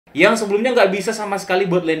Yang sebelumnya nggak bisa sama sekali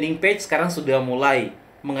buat landing page, sekarang sudah mulai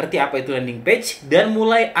mengerti apa itu landing page dan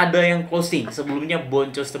mulai ada yang closing. Sebelumnya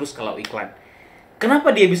boncos terus kalau iklan.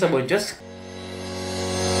 Kenapa dia bisa boncos?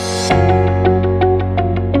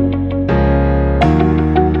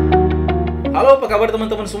 Halo, apa kabar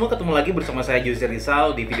teman-teman semua? Ketemu lagi bersama saya Joze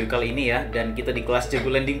Rizal di video kali ini ya. Dan kita di kelas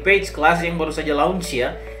Jago landing page, kelas yang baru saja launch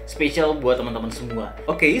ya. Spesial buat teman-teman semua.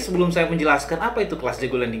 Oke, sebelum saya menjelaskan apa itu kelas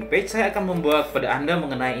Jago landing page, saya akan membawa kepada Anda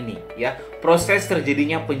mengenai ini ya. Proses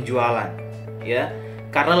terjadinya penjualan ya.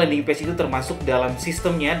 Karena landing page itu termasuk dalam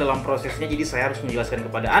sistemnya, dalam prosesnya. Jadi saya harus menjelaskan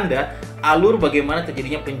kepada Anda alur bagaimana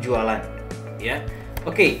terjadinya penjualan ya.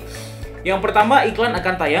 Oke. Yang pertama, iklan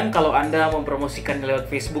akan tayang kalau Anda mempromosikan lewat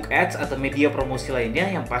Facebook Ads atau media promosi lainnya.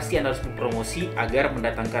 Yang pasti Anda harus berpromosi agar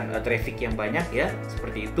mendatangkan traffic yang banyak ya,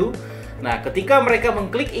 seperti itu. Nah, ketika mereka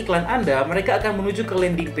mengklik iklan Anda, mereka akan menuju ke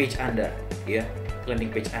landing page Anda ya,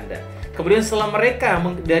 landing page Anda. Kemudian setelah mereka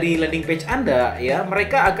dari landing page Anda ya,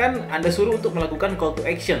 mereka akan Anda suruh untuk melakukan call to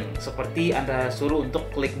action, seperti Anda suruh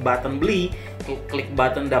untuk klik button beli, klik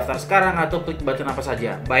button daftar sekarang, atau klik button apa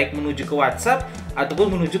saja, baik menuju ke WhatsApp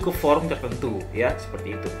ataupun menuju ke form tertentu ya,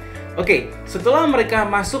 seperti itu. Oke, setelah mereka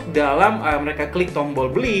masuk dalam mereka klik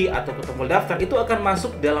tombol beli atau ke tombol daftar, itu akan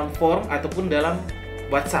masuk dalam form ataupun dalam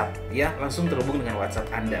WhatsApp ya, langsung terhubung dengan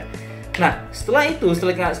WhatsApp Anda. Nah, setelah itu,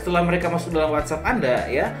 setelah mereka masuk dalam WhatsApp Anda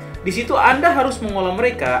ya, di situ Anda harus mengolah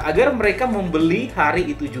mereka agar mereka membeli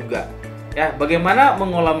hari itu juga. Ya, bagaimana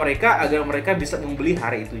mengolah mereka agar mereka bisa membeli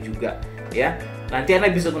hari itu juga ya. Nanti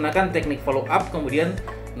Anda bisa gunakan teknik follow up, kemudian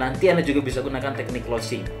nanti Anda juga bisa gunakan teknik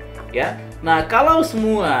closing ya. Nah, kalau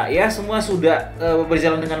semua sudah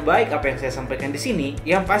berjalan dengan baik apa yang saya sampaikan di sini,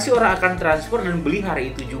 yang pasti orang akan transfer dan beli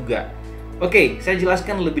hari itu juga. Oke, saya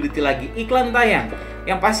jelaskan lebih detail lagi. Iklan tayang.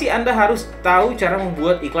 Yang pasti Anda harus tahu cara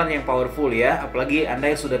membuat iklan yang powerful ya. Apalagi Anda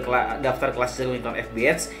yang sudah daftar kelas Jago iklan FB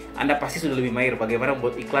Ads, Anda pasti sudah lebih mahir bagaimana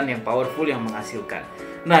membuat iklan yang powerful yang menghasilkan.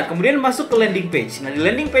 Nah, kemudian masuk ke landing page. Nah, di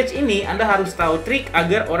landing page ini Anda harus tahu trik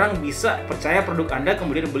agar orang bisa percaya produk Anda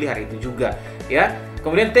kemudian beli hari itu juga ya.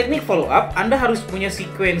 Kemudian teknik follow up, Anda harus punya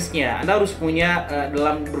sequence-nya. Anda harus punya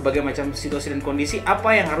dalam berbagai macam situasi dan kondisi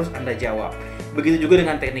apa yang harus Anda jawab. Begitu juga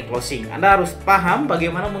dengan teknik closing. Anda harus paham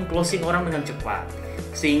bagaimana meng-closing orang dengan cepat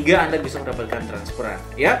sehingga Anda bisa mendapatkan transferan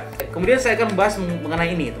ya. Kemudian saya akan membahas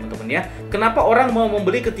mengenai ini teman-teman ya. Kenapa orang mau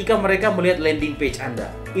membeli ketika mereka melihat landing page Anda?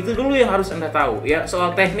 Itu dulu yang harus Anda tahu ya.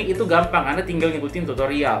 Soal teknik itu gampang, Anda tinggal ngikutin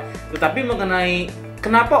tutorial. Tetapi mengenai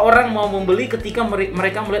kenapa orang mau membeli ketika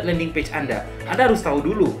mereka melihat landing page Anda harus tahu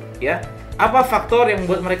dulu ya. Apa faktor yang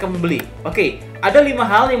membuat mereka membeli? Oke, ada 5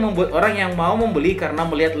 hal yang membuat orang yang mau membeli karena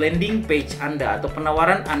melihat landing page Anda atau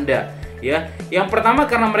penawaran Anda ya. Yang pertama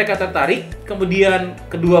karena mereka tertarik, kemudian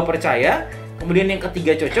kedua percaya, kemudian yang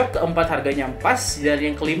ketiga cocok, keempat harganya pas, dan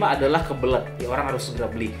yang kelima adalah kebelet. Ya, orang harus segera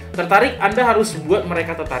beli. Tertarik, Anda harus buat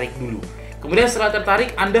mereka tertarik dulu. Kemudian setelah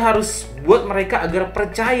tertarik, Anda harus buat mereka agar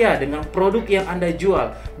percaya dengan produk yang Anda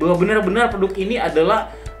jual, bahwa benar-benar produk ini adalah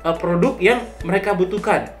produk yang mereka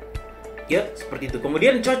butuhkan. Ya, seperti itu.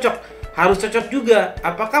 Kemudian cocok. Harus cocok juga.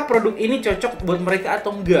 Apakah produk ini cocok buat mereka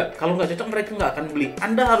atau enggak? Kalau nggak cocok, mereka nggak akan beli.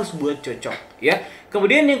 Anda harus buat cocok. Ya.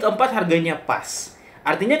 Kemudian yang keempat, harganya pas.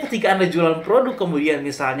 Artinya ketika Anda jualan produk, kemudian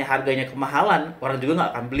misalnya harganya kemahalan, orang juga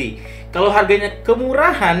nggak akan beli. Kalau harganya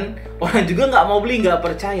kemurahan, orang juga nggak mau beli, nggak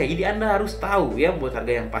percaya. Jadi Anda harus tahu ya, buat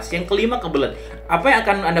harga yang pas. Yang kelima, kebelet. Apa yang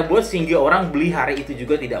akan Anda buat sehingga orang beli hari itu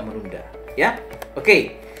juga tidak menunda. Ya.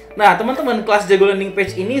 Oke. Nah, teman-teman, kelas Jago landing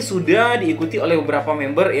page ini sudah diikuti oleh beberapa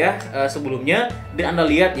member ya sebelumnya, dan Anda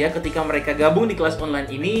lihat ya ketika mereka gabung di kelas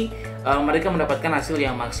online ini mereka mendapatkan hasil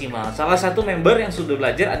yang maksimal. Salah satu member yang sudah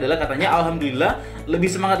belajar adalah katanya alhamdulillah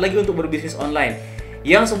lebih semangat lagi untuk berbisnis online.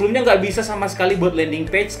 Yang sebelumnya nggak bisa sama sekali buat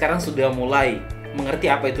landing page, sekarang sudah mulai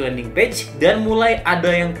mengerti apa itu landing page dan mulai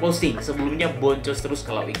ada yang closing. Sebelumnya boncos terus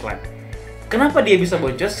kalau iklan. Kenapa dia bisa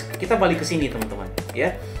boncos? Kita balik ke sini teman-teman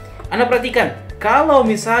ya. Anda perhatikan, kalau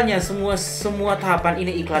misalnya semua tahapan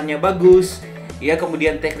ini iklannya bagus, ya,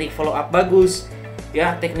 kemudian teknik follow up bagus,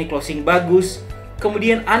 ya, teknik closing bagus,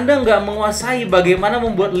 kemudian Anda nggak menguasai bagaimana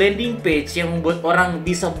membuat landing page yang membuat orang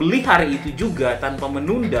bisa beli hari itu juga tanpa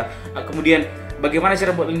menunda, kemudian bagaimana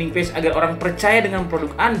cara buat landing page agar orang percaya dengan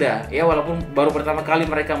produk Anda, ya, walaupun baru pertama kali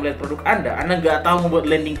mereka melihat produk Anda nggak tahu membuat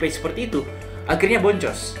landing page seperti itu, akhirnya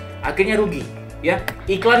boncos, akhirnya rugi. Ya,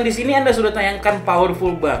 iklan di sini Anda sudah tayangkan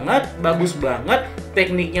powerful banget, bagus banget,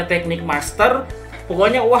 tekniknya teknik master.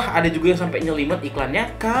 Pokoknya wah, ada juga yang sampai nyelimet iklannya.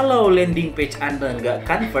 Kalau landing page Anda nggak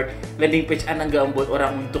convert, landing page Anda nggak membuat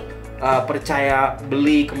orang untuk percaya,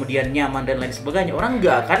 beli, kemudian nyaman dan lain sebagainya, orang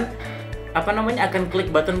nggak akan akan klik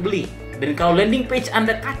button beli. Dan kalau landing page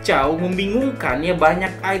Anda kacau, membingungkan, ya, banyak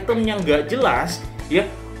item yang nggak jelas, ya,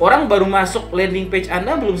 orang baru masuk landing page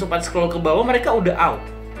Anda, belum sempat scroll ke bawah, mereka udah out.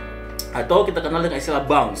 Atau kita kenal dengan istilah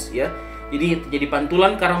bounce ya. Jadi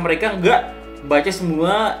pantulan karena mereka nggak baca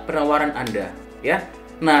semua penawaran Anda ya.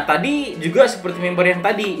 Nah, tadi juga seperti member yang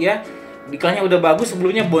tadi ya, iklannya udah bagus,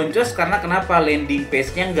 sebelumnya boncos karena kenapa? Landing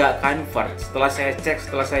page-nya nggak convert. Setelah saya cek,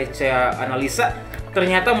 setelah saya analisa,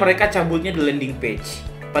 ternyata mereka cabutnya di landing page.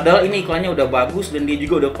 Padahal ini iklannya udah bagus dan dia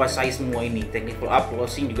juga udah kuasai semua ini, technical up,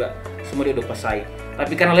 closing juga semua dia udah kuasai.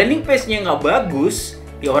 Tapi karena landing page-nya nggak bagus,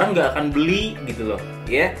 ya orang nggak akan beli gitu loh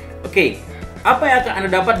ya. Oke, apa yang akan Anda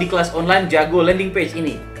dapat di kelas online Jago landing page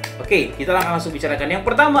ini? Oke, kita akan langsung bicarakan. Yang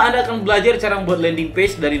pertama, Anda akan belajar cara membuat landing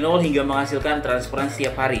page dari nol hingga menghasilkan transferan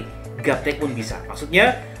setiap hari. Gaptek pun bisa.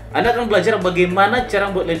 Maksudnya, Anda akan belajar bagaimana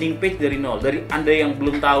cara membuat landing page dari nol. Dari Anda yang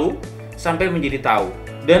belum tahu sampai menjadi tahu.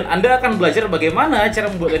 Dan Anda akan belajar bagaimana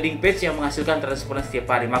cara membuat landing page yang menghasilkan transferan setiap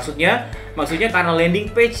hari. Maksudnya karena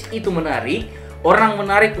landing page itu menarik, orang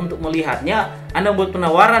menarik untuk melihatnya, Anda buat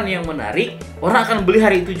penawaran yang menarik, orang akan beli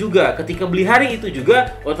hari itu juga. Ketika beli hari itu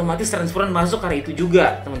juga, otomatis transferan masuk hari itu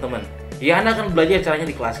juga, teman-teman. Ya, Anda akan belajar caranya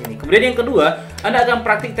di kelas ini. Kemudian yang kedua, Anda akan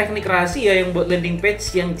praktik teknik rahasia yang buat landing page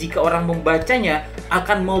yang jika orang membacanya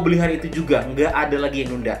akan mau beli hari itu juga. Nggak ada lagi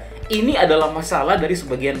yang nunda. Ini adalah masalah dari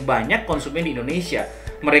sebagian banyak konsumen di Indonesia.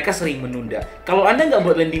 Mereka sering menunda. Kalau Anda nggak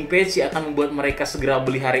buat landing page yang akan membuat mereka segera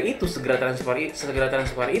beli hari itu, segera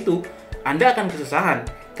transfer itu, Anda akan kesusahan.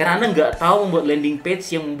 Karena Anda nggak tahu membuat landing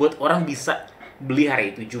page yang membuat orang bisa beli hari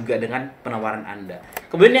itu juga dengan penawaran Anda.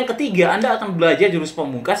 Kemudian yang ketiga, Anda akan belajar jurus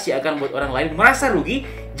pamungkas yang akan membuat orang lain merasa rugi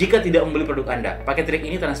jika tidak membeli produk Anda. Pakai trik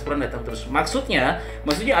ini transferan datang terus. Maksudnya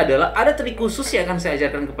adalah ada trik khusus yang akan saya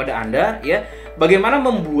ajarkan kepada Anda ya. Bagaimana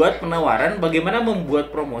membuat penawaran, bagaimana membuat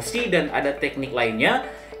promosi, dan ada teknik lainnya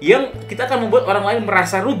yang kita akan membuat orang lain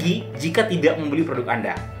merasa rugi jika tidak membeli produk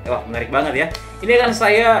Anda. Wah, menarik banget ya. Ini akan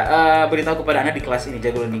saya beritahu kepada Anda di kelas ini,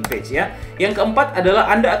 Jago Landing Page ya. Yang keempat adalah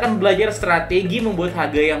Anda akan belajar strategi membuat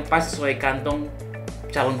harga yang pas sesuai kantong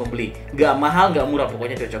calon pembeli. Nggak mahal, nggak murah,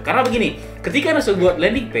 pokoknya cocok. Karena begini, ketika Anda sudah buat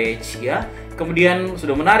landing page ya, kemudian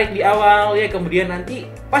sudah menarik di awal ya, kemudian nanti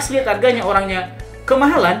pas lihat harganya orangnya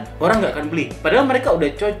kemahalan, orang nggak akan beli. Padahal mereka udah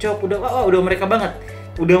cocok, udah mereka banget.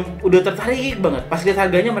 Udah tertarik banget. Pas lihat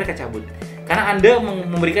harganya mereka cabut. Karena Anda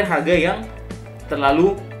memberikan harga yang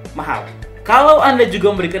terlalu mahal. Kalau Anda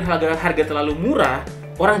juga memberikan harga terlalu murah,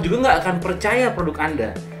 orang juga nggak akan percaya produk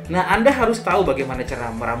Anda. Nah, Anda harus tahu bagaimana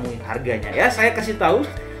cara meramu harganya ya. Saya kasih tahu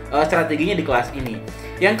strateginya di kelas ini.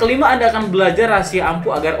 Yang kelima, Anda akan belajar rahasia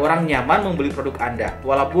ampuh agar orang nyaman membeli produk Anda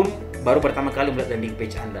walaupun baru pertama kali melihat landing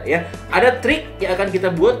page Anda ya. Ada trik yang akan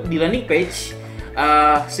kita buat di landing page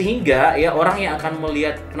sehingga ya orang yang akan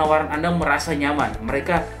melihat penawaran Anda merasa nyaman.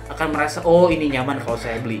 Mereka akan merasa, oh ini nyaman kalau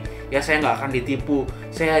saya beli. Ya, saya nggak akan ditipu,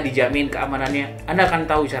 saya dijamin keamanannya. Anda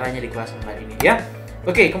akan tahu caranya di kelas online ini ya.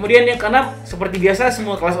 Oke, kemudian yang keenam, seperti biasa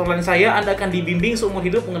semua kelas online saya Anda akan dibimbing seumur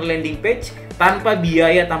hidup mengenai landing page tanpa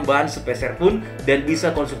biaya tambahan sepeser pun dan bisa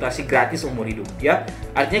konsultasi gratis seumur hidup ya.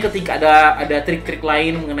 Artinya ketika ada trik-trik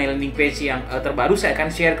lain mengenai landing page yang terbaru, saya akan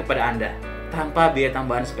share kepada Anda tanpa biaya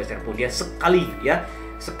tambahan sepeser pun ya, sekali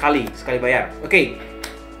bayar. Oke.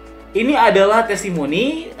 Ini adalah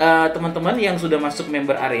testimoni teman-teman yang sudah masuk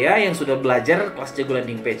member area, yang sudah belajar kelas Jago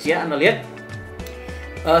Landing Page ya. Anda lihat,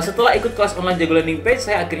 setelah ikut kelas online Jago Landing Page,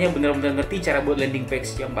 saya akhirnya benar-benar ngerti cara buat landing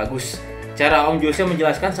page yang bagus. Cara Om Joze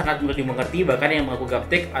menjelaskan sangat mudah dimengerti, bahkan yang mengaku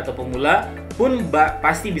gaptek atau pemula pun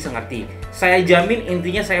pasti bisa ngerti. Saya jamin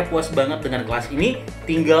intinya saya puas banget dengan kelas ini,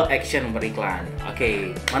 tinggal action beriklan.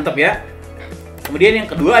 Oke, mantap ya. Kemudian yang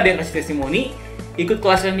kedua, ada yang kasih testimoni. Ikut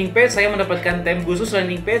kelas landing page, saya mendapatkan time khusus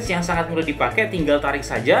landing page yang sangat mudah dipakai, tinggal tarik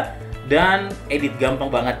saja dan edit,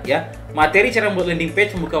 gampang banget ya. Materi cara membuat landing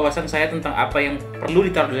page membuka wawasan saya tentang apa yang perlu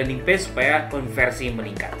ditaruh di landing page supaya konversi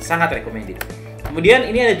meningkat. Sangat recommended. Kemudian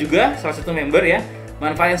ini ada juga salah satu member ya.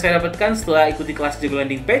 Manfaat yang saya dapatkan setelah ikuti kelas Jago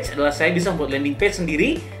Landing Page adalah saya bisa membuat landing page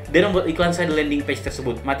sendiri dan membuat iklan saya di landing page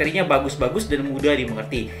tersebut. Materinya bagus-bagus dan mudah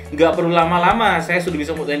dimengerti. Nggak perlu lama-lama, saya sudah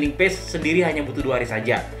bisa membuat landing page sendiri hanya butuh 2 hari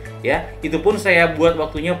saja. Ya, itu pun saya buat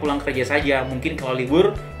waktunya pulang kerja saja. Mungkin kalau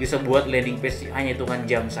libur bisa buat landing page hanya hitungan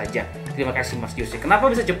jam saja. Terima kasih Mas Joze. Kenapa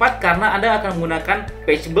bisa cepat? Karena Anda akan menggunakan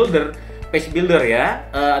page builder ya,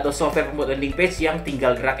 atau software pembuat landing page yang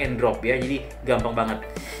tinggal drag and drop ya. Jadi gampang banget.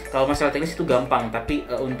 Kalau masalah teknis itu gampang, tapi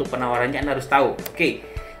untuk penawarannya Anda harus tahu. Oke.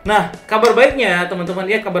 Nah, kabar baiknya teman-teman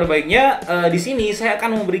ya, di sini saya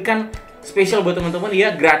akan memberikan spesial buat teman-teman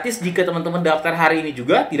ya, gratis jika teman-teman daftar hari ini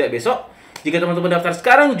juga, tidak besok. Jika teman-teman daftar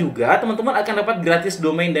sekarang juga, teman-teman akan dapat gratis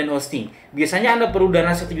domain dan hosting. Biasanya Anda perlu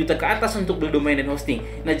dana 1 juta ke atas untuk beli domain dan hosting.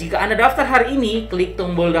 Nah, jika Anda daftar hari ini, klik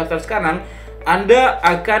tombol daftar sekarang, Anda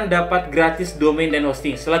akan dapat gratis domain dan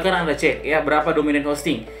hosting. Silahkan Anda cek ya berapa domain dan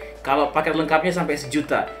hosting. Kalau paket lengkapnya sampai 1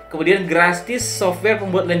 juta. Kemudian gratis software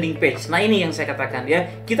pembuat landing page. Nah ini yang saya katakan ya.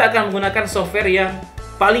 Kita akan menggunakan software yang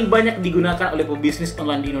paling banyak digunakan oleh pebisnis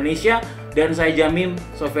online di Indonesia. Dan saya jamin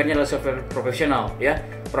softwarenya adalah software profesional ya.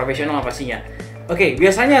 Profesional pastinya. Oke,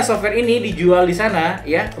 biasanya software ini dijual di sana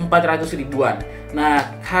ya 400 ribuan.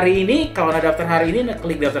 Nah hari ini kalau Anda daftar hari ini,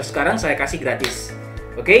 klik daftar sekarang, saya kasih gratis.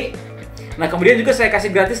 Oke. Nah, kemudian juga saya kasih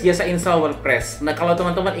gratis jasa install WordPress. Nah, kalau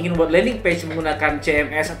teman-teman ingin buat landing page menggunakan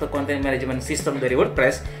CMS atau Content Management System dari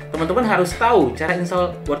WordPress, teman-teman harus tahu cara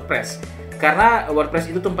install WordPress. Karena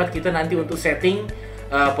WordPress itu tempat kita nanti untuk setting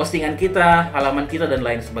postingan kita, halaman kita, dan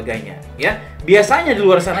lain sebagainya. Ya, biasanya di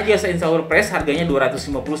luar sana jasa install WordPress harganya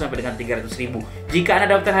 250 sampai dengan 300 ribu. Jika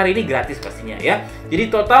Anda daftar hari ini gratis pastinya ya.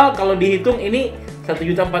 Jadi total kalau dihitung ini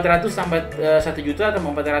 1.400.000 sampai 1 juta atau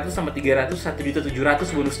 400 sampai 300,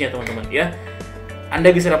 1.700.000 bonusnya teman-teman ya.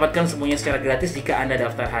 Anda bisa dapatkan semuanya secara gratis jika Anda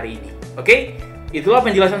daftar hari ini. Oke? Itulah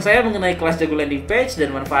penjelasan saya mengenai kelas Jago landing page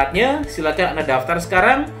dan manfaatnya. Silakan Anda daftar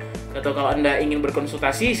sekarang, atau kalau Anda ingin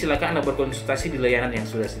berkonsultasi, silakan Anda berkonsultasi di layanan yang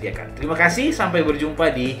sudah disediakan. Terima kasih, sampai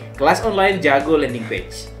berjumpa di kelas online Jago landing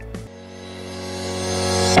page.